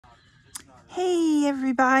Hey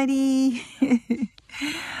everybody.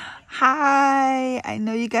 Hi. I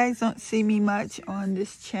know you guys don't see me much on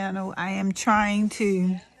this channel. I am trying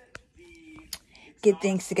to get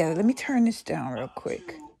things together. Let me turn this down real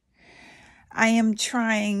quick. I am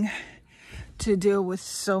trying to deal with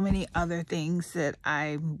so many other things that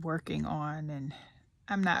I'm working on, and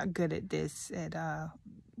I'm not good at this, at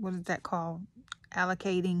what is that called?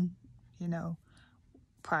 Allocating,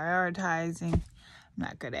 prioritizing. I'm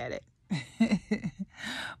not good at it.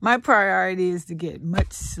 My priority is to get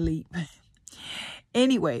much sleep.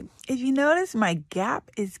 Anyway, if you notice, my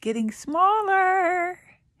gap is getting smaller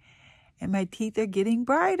and my teeth are getting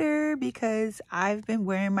brighter because I've been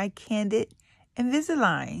wearing my Candid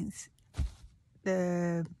Invisaligns,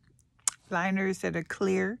 the liners that are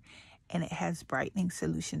clear, and it has brightening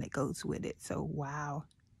solution that goes with it. So wow,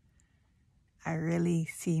 I really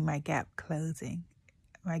see my gap closing.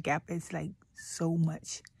 My gap is like so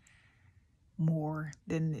much more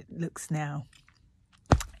than it looks now.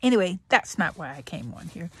 Anyway, that's not why I came on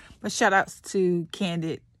here. But shout outs to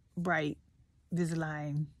Candid Bright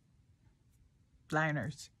Invisalign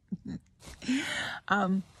liners.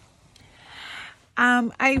 I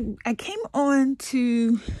came on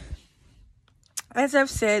to, as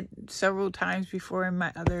I've said several times before in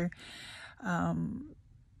my other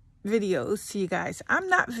videos to you guys, I'm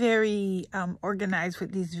not very organized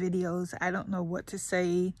with these videos. I don't know what to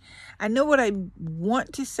say. I know what I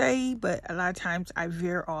want to say, but a lot of times I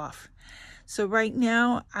veer off. So right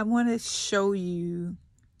now I want to show you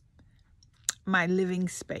my living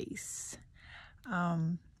space.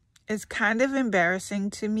 It's kind of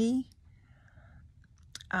embarrassing to me,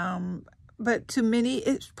 but to many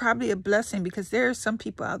it's probably a blessing, because there are some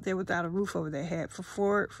people out there without a roof over their head.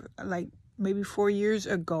 Maybe 4 years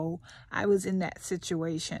ago, I was in that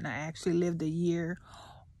situation. I actually lived a year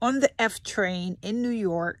on the F train in New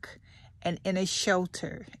York and in a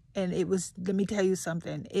shelter. And it was, let me tell you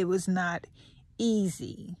something, it was not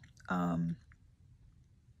easy. I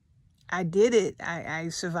did it. I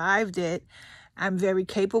survived it. I'm very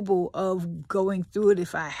capable of going through it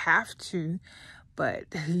if I have to. But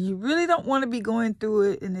you really don't want to be going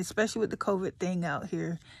through it, and especially with the COVID thing out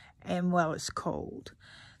here, and while it's cold.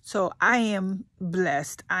 So I am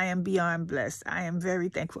blessed. I am beyond blessed. I am very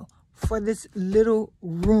thankful for this little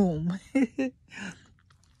room.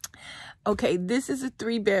 Okay, this is a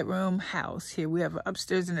 3-bedroom house here. We have an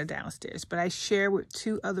upstairs and a downstairs, but I share with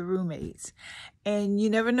 2 other roommates. And you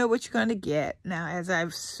never know what you're going to get. Now, as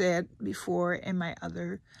I've said before in my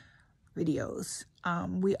other videos,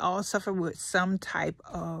 we all suffer with some type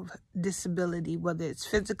of disability, whether it's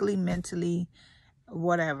physically, mentally,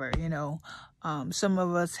 whatever, some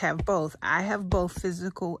of us have both. I have both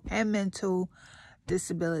physical and mental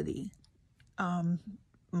disability.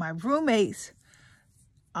 My roommates,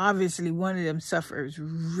 obviously one of them suffers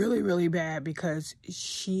really, really bad, because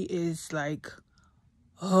she is like,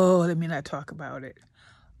 oh, let me not talk about it.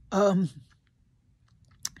 But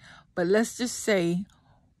let's just say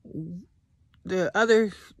me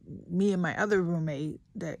and my other roommate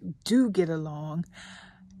that do get along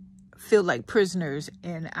feel like prisoners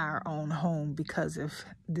in our own home because of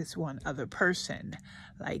this one other person.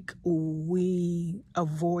 Like, we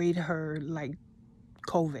avoid her like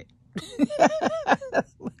COVID.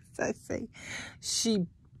 What did I say? She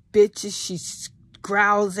bitches, she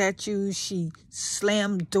growls at you, she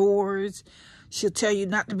slams doors, she'll tell you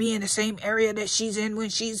not to be in the same area that she's in when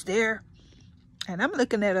she's there. And I'm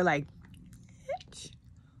looking at her like, bitch,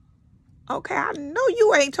 okay, I know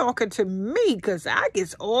you ain't talking to me, because I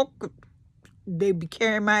get all, they be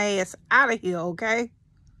carrying my ass out of here, okay?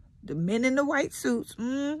 The men in the white suits.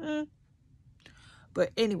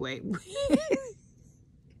 But anyway,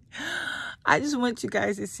 I just want you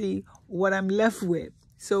guys to see what I'm left with.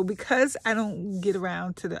 So because I don't get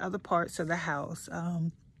around to the other parts of the house,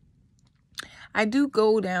 I do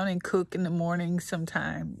go down and cook in the morning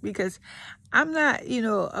sometime, because I'm not,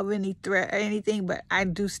 of any threat or anything, but I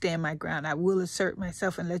do stand my ground. I will assert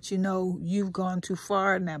myself and let you know you've gone too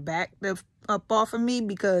far. Now back up off of me,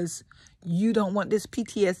 because you don't want this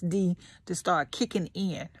PTSD to start kicking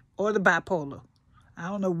in, or the bipolar. I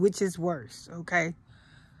don't know which is worse, okay?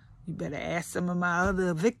 You better ask some of my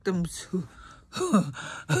other victims.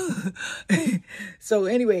 So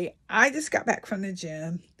anyway, I just got back from the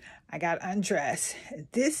gym. I got undressed.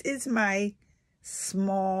 This is my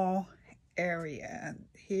small area.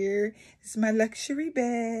 Here is my luxury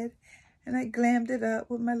bed, and I glammed it up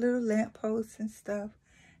with my little lampposts and stuff.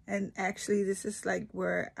 And actually, this is like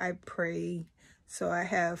where I pray. So I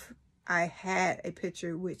had a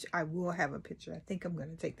picture, which I will have a picture. I think I'm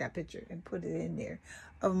going to take that picture and put it in there,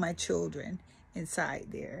 of my children. inside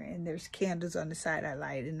there. And there's candles on the side I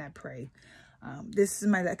light and I pray. This is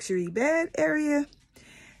my luxury bed area.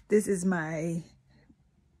 This is my,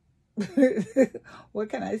 what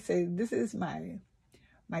can I say? This is my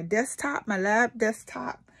desktop, my lab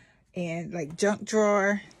desktop, and like junk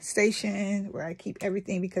drawer station where I keep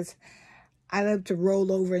everything because I love to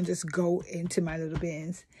roll over and just go into my little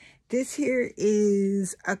bins. This here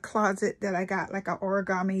is a closet that I got, like an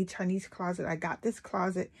origami Chinese closet. I got this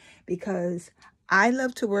closet because I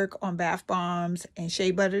love to work on bath bombs and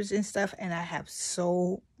shea butters and stuff, and I have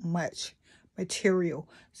so much material.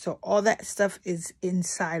 So all that stuff is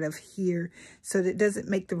inside of here so that it doesn't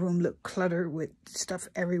make the room look cluttered with stuff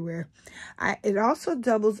everywhere. It also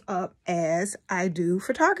doubles up as I do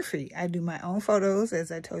photography. I do my own photos,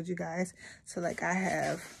 as I told you guys. So like I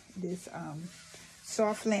have this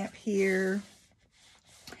soft lamp here.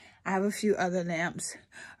 I have a few other lamps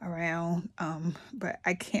around, but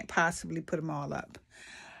I can't possibly put them all up.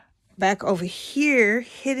 Back over here,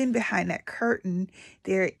 hidden behind that curtain,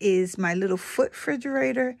 there is my little foot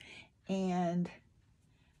refrigerator and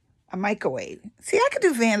a microwave. See, I could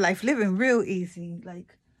do van life living real easy.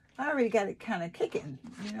 Like, I already got it kind of kicking.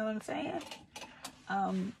 You know what I'm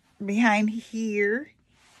saying? Behind here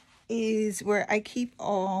is where I keep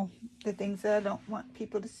all the things that I don't want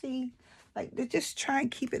people to see. Like, to just try and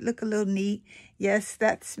keep it look a little neat. Yes,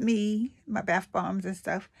 that's me, my bath bombs and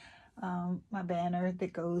stuff. My banner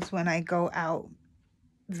that goes when I go out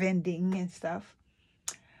vending and stuff.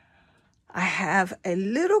 I have a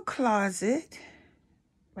little closet.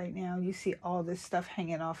 Right now, you see all this stuff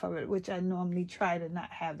hanging off of it, which I normally try to not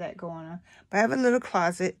have that going on. But I have a little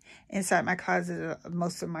closet. Inside my closet are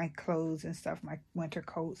most of my clothes and stuff, my winter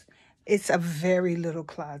coats. It's a very little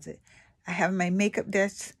closet. I have my makeup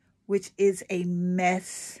desk, which is a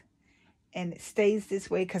mess. And it stays this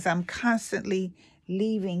way because I'm constantly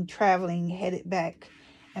leaving, traveling, headed back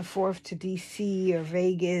and forth to DC or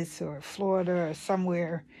Vegas or Florida or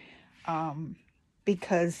somewhere.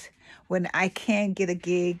 Because when I can get a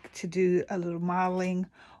gig to do a little modeling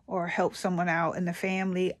or help someone out in the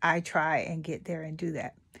family, I try and get there and do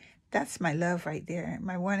that. That's my love right there.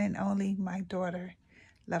 My one and only, my daughter.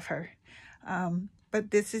 Love her.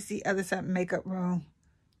 But this is the other side, makeup room.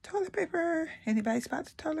 Toilet paper. Anybody spot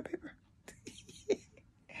the toilet paper?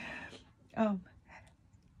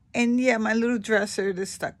 And yeah, my little dresser is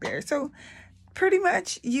stuck there. So pretty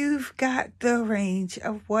much you've got the range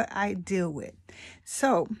of what I deal with.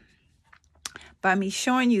 So by me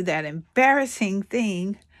showing you that embarrassing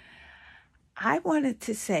thing, I wanted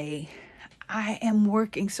to say I am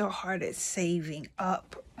working so hard at saving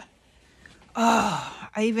up. Oh,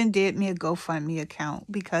 I even did me a GoFundMe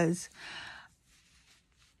account because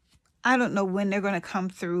I don't know when they're going to come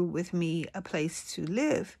through with me a place to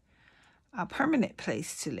live. A permanent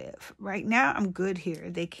place to live. Right now, I'm good here.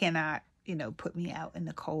 They cannot, you know, put me out in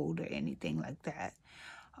the cold or anything like that.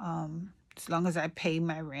 As long as I pay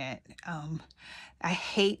my rent. I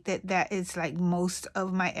hate that that is like most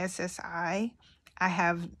of my SSI. I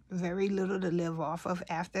have very little to live off of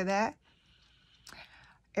after that.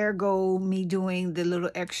 Ergo, me doing the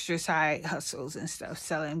little extra side hustles and stuff,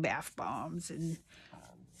 selling bath bombs and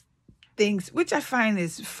things, which I find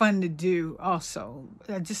is fun to do also.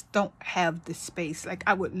 I just don't have the space. Like,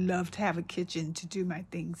 I would love to have a kitchen to do my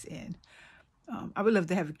things in. I would love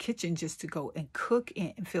to have a kitchen just to go and cook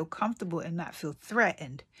in and feel comfortable and not feel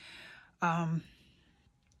threatened.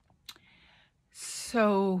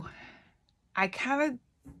 So I kind of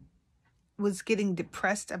was getting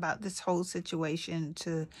depressed about this whole situation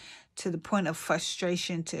to the point of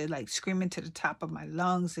frustration, to like screaming to the top of my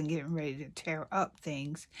lungs and getting ready to tear up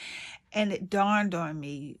things. And it dawned on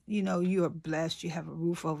me, you know, you are blessed. You have a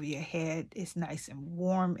roof over your head. It's nice and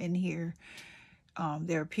warm in here.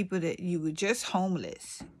 There are people that you were just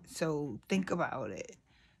homeless. So think about it.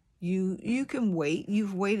 You can wait.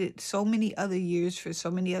 You've waited so many other years for so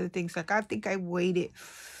many other things. Like, I think I waited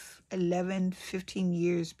 11, 15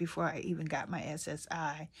 years before I even got my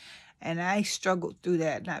SSI. And I struggled through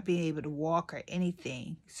that, not being able to walk or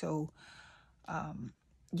anything. So,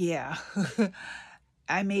 yeah,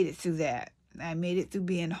 I made it through that. I made it through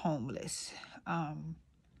being homeless.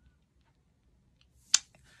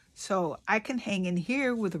 So I can hang in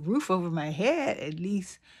here with a roof over my head, at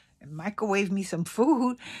least, and microwave me some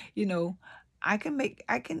food, you know. I can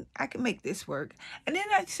make this work. And then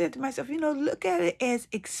I said to myself, you know, look at it as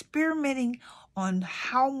experimenting on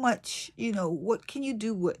how much, you know, what can you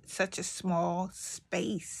do with such a small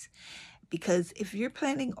space? Because if you're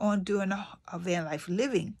planning on doing a van life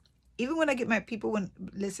living, even when I get my people,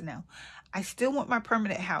 listen now, I still want my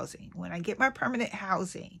permanent housing. When I get my permanent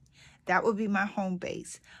housing, That would be my home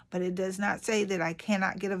base. But it does not say that I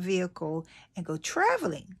cannot get a vehicle and go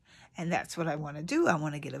traveling. And that's what I want to do. I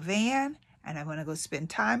want to get a van, and I want to go spend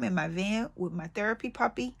time in my van with my therapy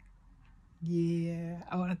puppy. Yeah,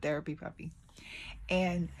 I want a therapy puppy.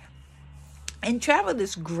 And travel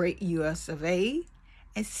this great US of A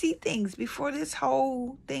and see things before this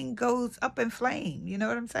whole thing goes up in flame. You know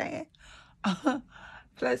what I'm saying?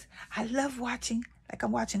 Plus, I love watching, like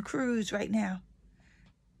I'm watching Cruise right now.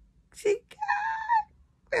 See, God,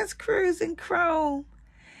 that's Cruise and Chrome.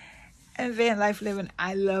 And Van Life Living,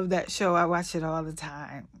 I love that show. I watch it all the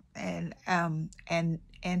time. And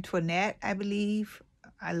Antoinette, I believe,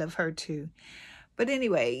 I love her too. But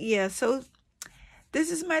anyway, yeah, so this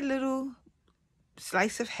is my little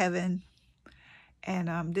slice of heaven.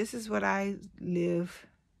 And this is what I live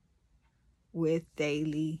with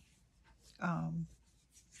daily.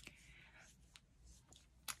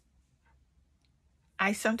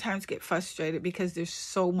 I sometimes get frustrated because there's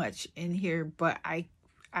so much in here, but I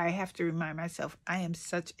have to remind myself I am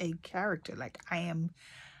such a character. Like I'm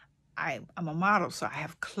a model, so I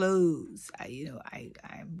have clothes.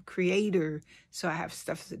 I'm creator, so I have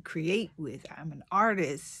stuff to create with. I'm an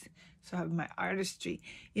artist, so I have my artistry.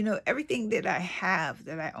 Everything that I have,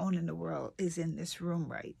 that I own in the world, is in this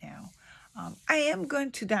room right now. I am going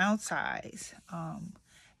to downsize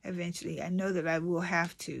eventually. I know that I will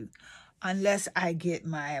have to, unless I get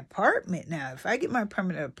my apartment. Now, if I get my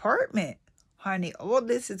permanent apartment, honey, all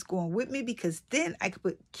this is going with me, because then I could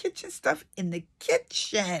put kitchen stuff in the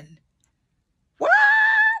kitchen. What?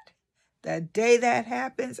 The day that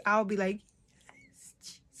happens, I'll be like, yes,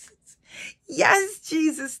 Jesus. Yes,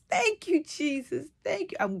 Jesus. Thank you, Jesus.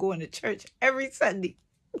 Thank you. I'm going to church every Sunday.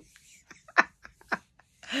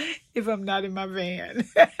 If I'm not in my van.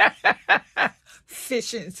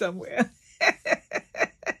 Fishing somewhere.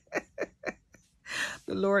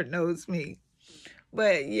 The Lord knows me.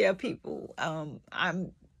 But yeah, people,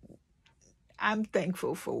 I'm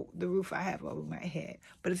thankful for the roof I have over my head.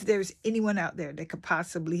 But if there's anyone out there that could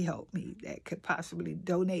possibly help me, that could possibly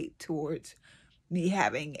donate towards me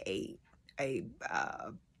having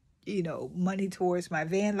money towards my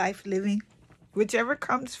van life living, whichever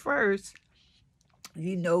comes first,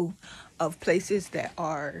 of places that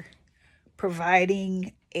are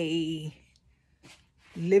providing a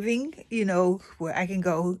living, where I can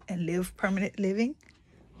go and live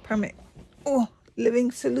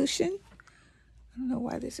living solution. I don't know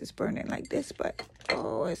why this is burning like this, but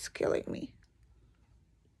it's killing me.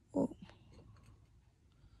 Oh,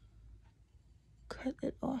 cut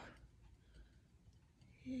it off.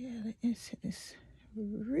 Yeah, the incense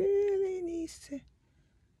really needs to.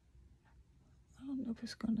 I don't know if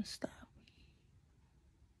it's gonna stop.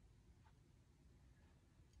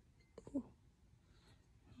 Ooh,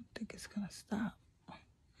 I don't think it's gonna stop.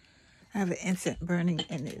 I have an incense burning,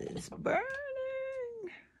 and it is burning.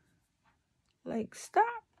 Like,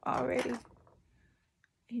 stop already.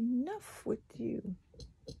 Enough with you.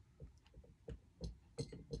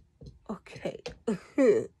 Okay.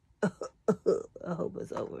 I hope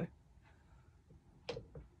it's over.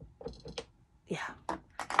 Yeah.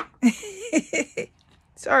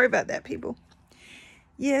 Sorry about that, people.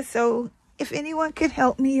 Yeah, so if anyone could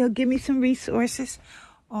help me or give me some resources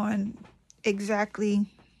on exactly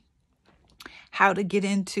how to get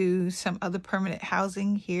into some other permanent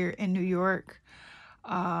housing here in New York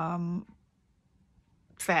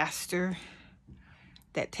faster,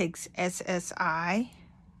 that takes SSI,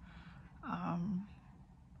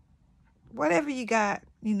 whatever you got,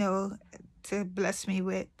 to bless me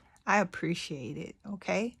with, I appreciate it.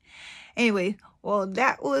 Okay. Anyway, well,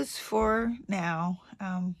 that was for now.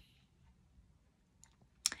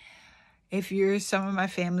 If you're some of my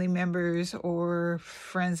family members or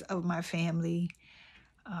friends of my family,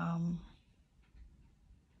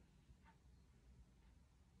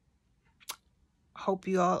 hope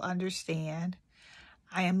you all understand.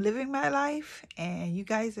 I am living my life, and you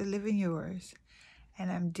guys are living yours. And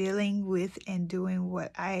I'm dealing with and doing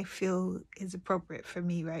what I feel is appropriate for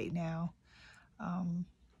me right now.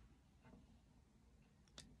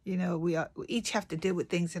 We each have to deal with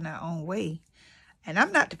things in our own way. And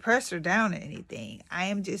I'm not depressed or down or anything. I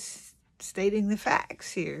am just stating the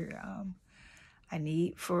facts here. I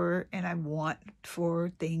need for, and I want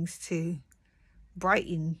for things to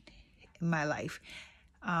brighten in my life.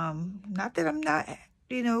 Not that I'm not,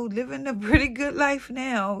 living a pretty good life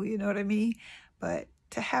now, you know what I mean? But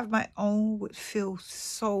to have my own would feel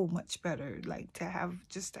so much better. Like to have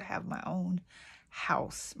my own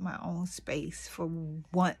house, my own space for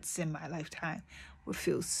once in my lifetime would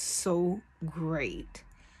feel so great.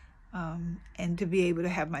 and to be able to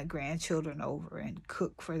have my grandchildren over and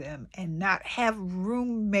cook for them and not have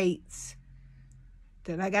roommates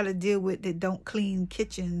that I got to deal with that don't clean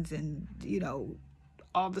kitchens and, you know,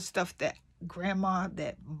 all the stuff that grandma,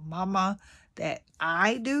 that mama, that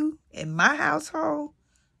I do in my household,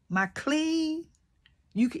 my clean,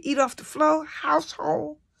 you can eat off the floor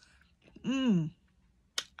household.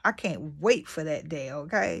 I can't wait for that day,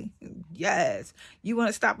 okay? Yes. You want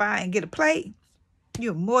to stop by and get a plate?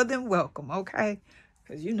 You're more than welcome, okay?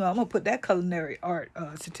 Because you know I'm going to put that culinary art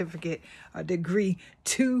certificate degree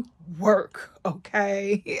to work,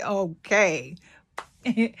 okay? Okay.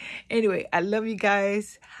 Anyway, I love you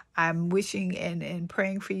guys. I'm wishing and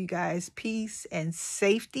praying for you guys peace and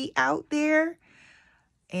safety out there.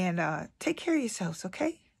 And take care of yourselves,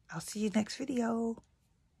 okay? I'll see you next video.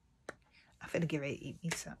 I'm finna get ready to eat me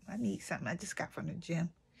something. I need something I just got from the gym.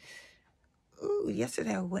 Ooh,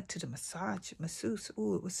 yesterday I went to the masseuse.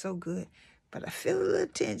 Ooh, it was so good. But I feel a little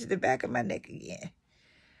tinge in the back of my neck again.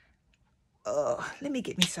 Oh, let me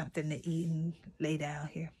get me something to eat and lay down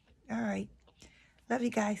here. All right. Love you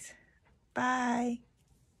guys. Bye.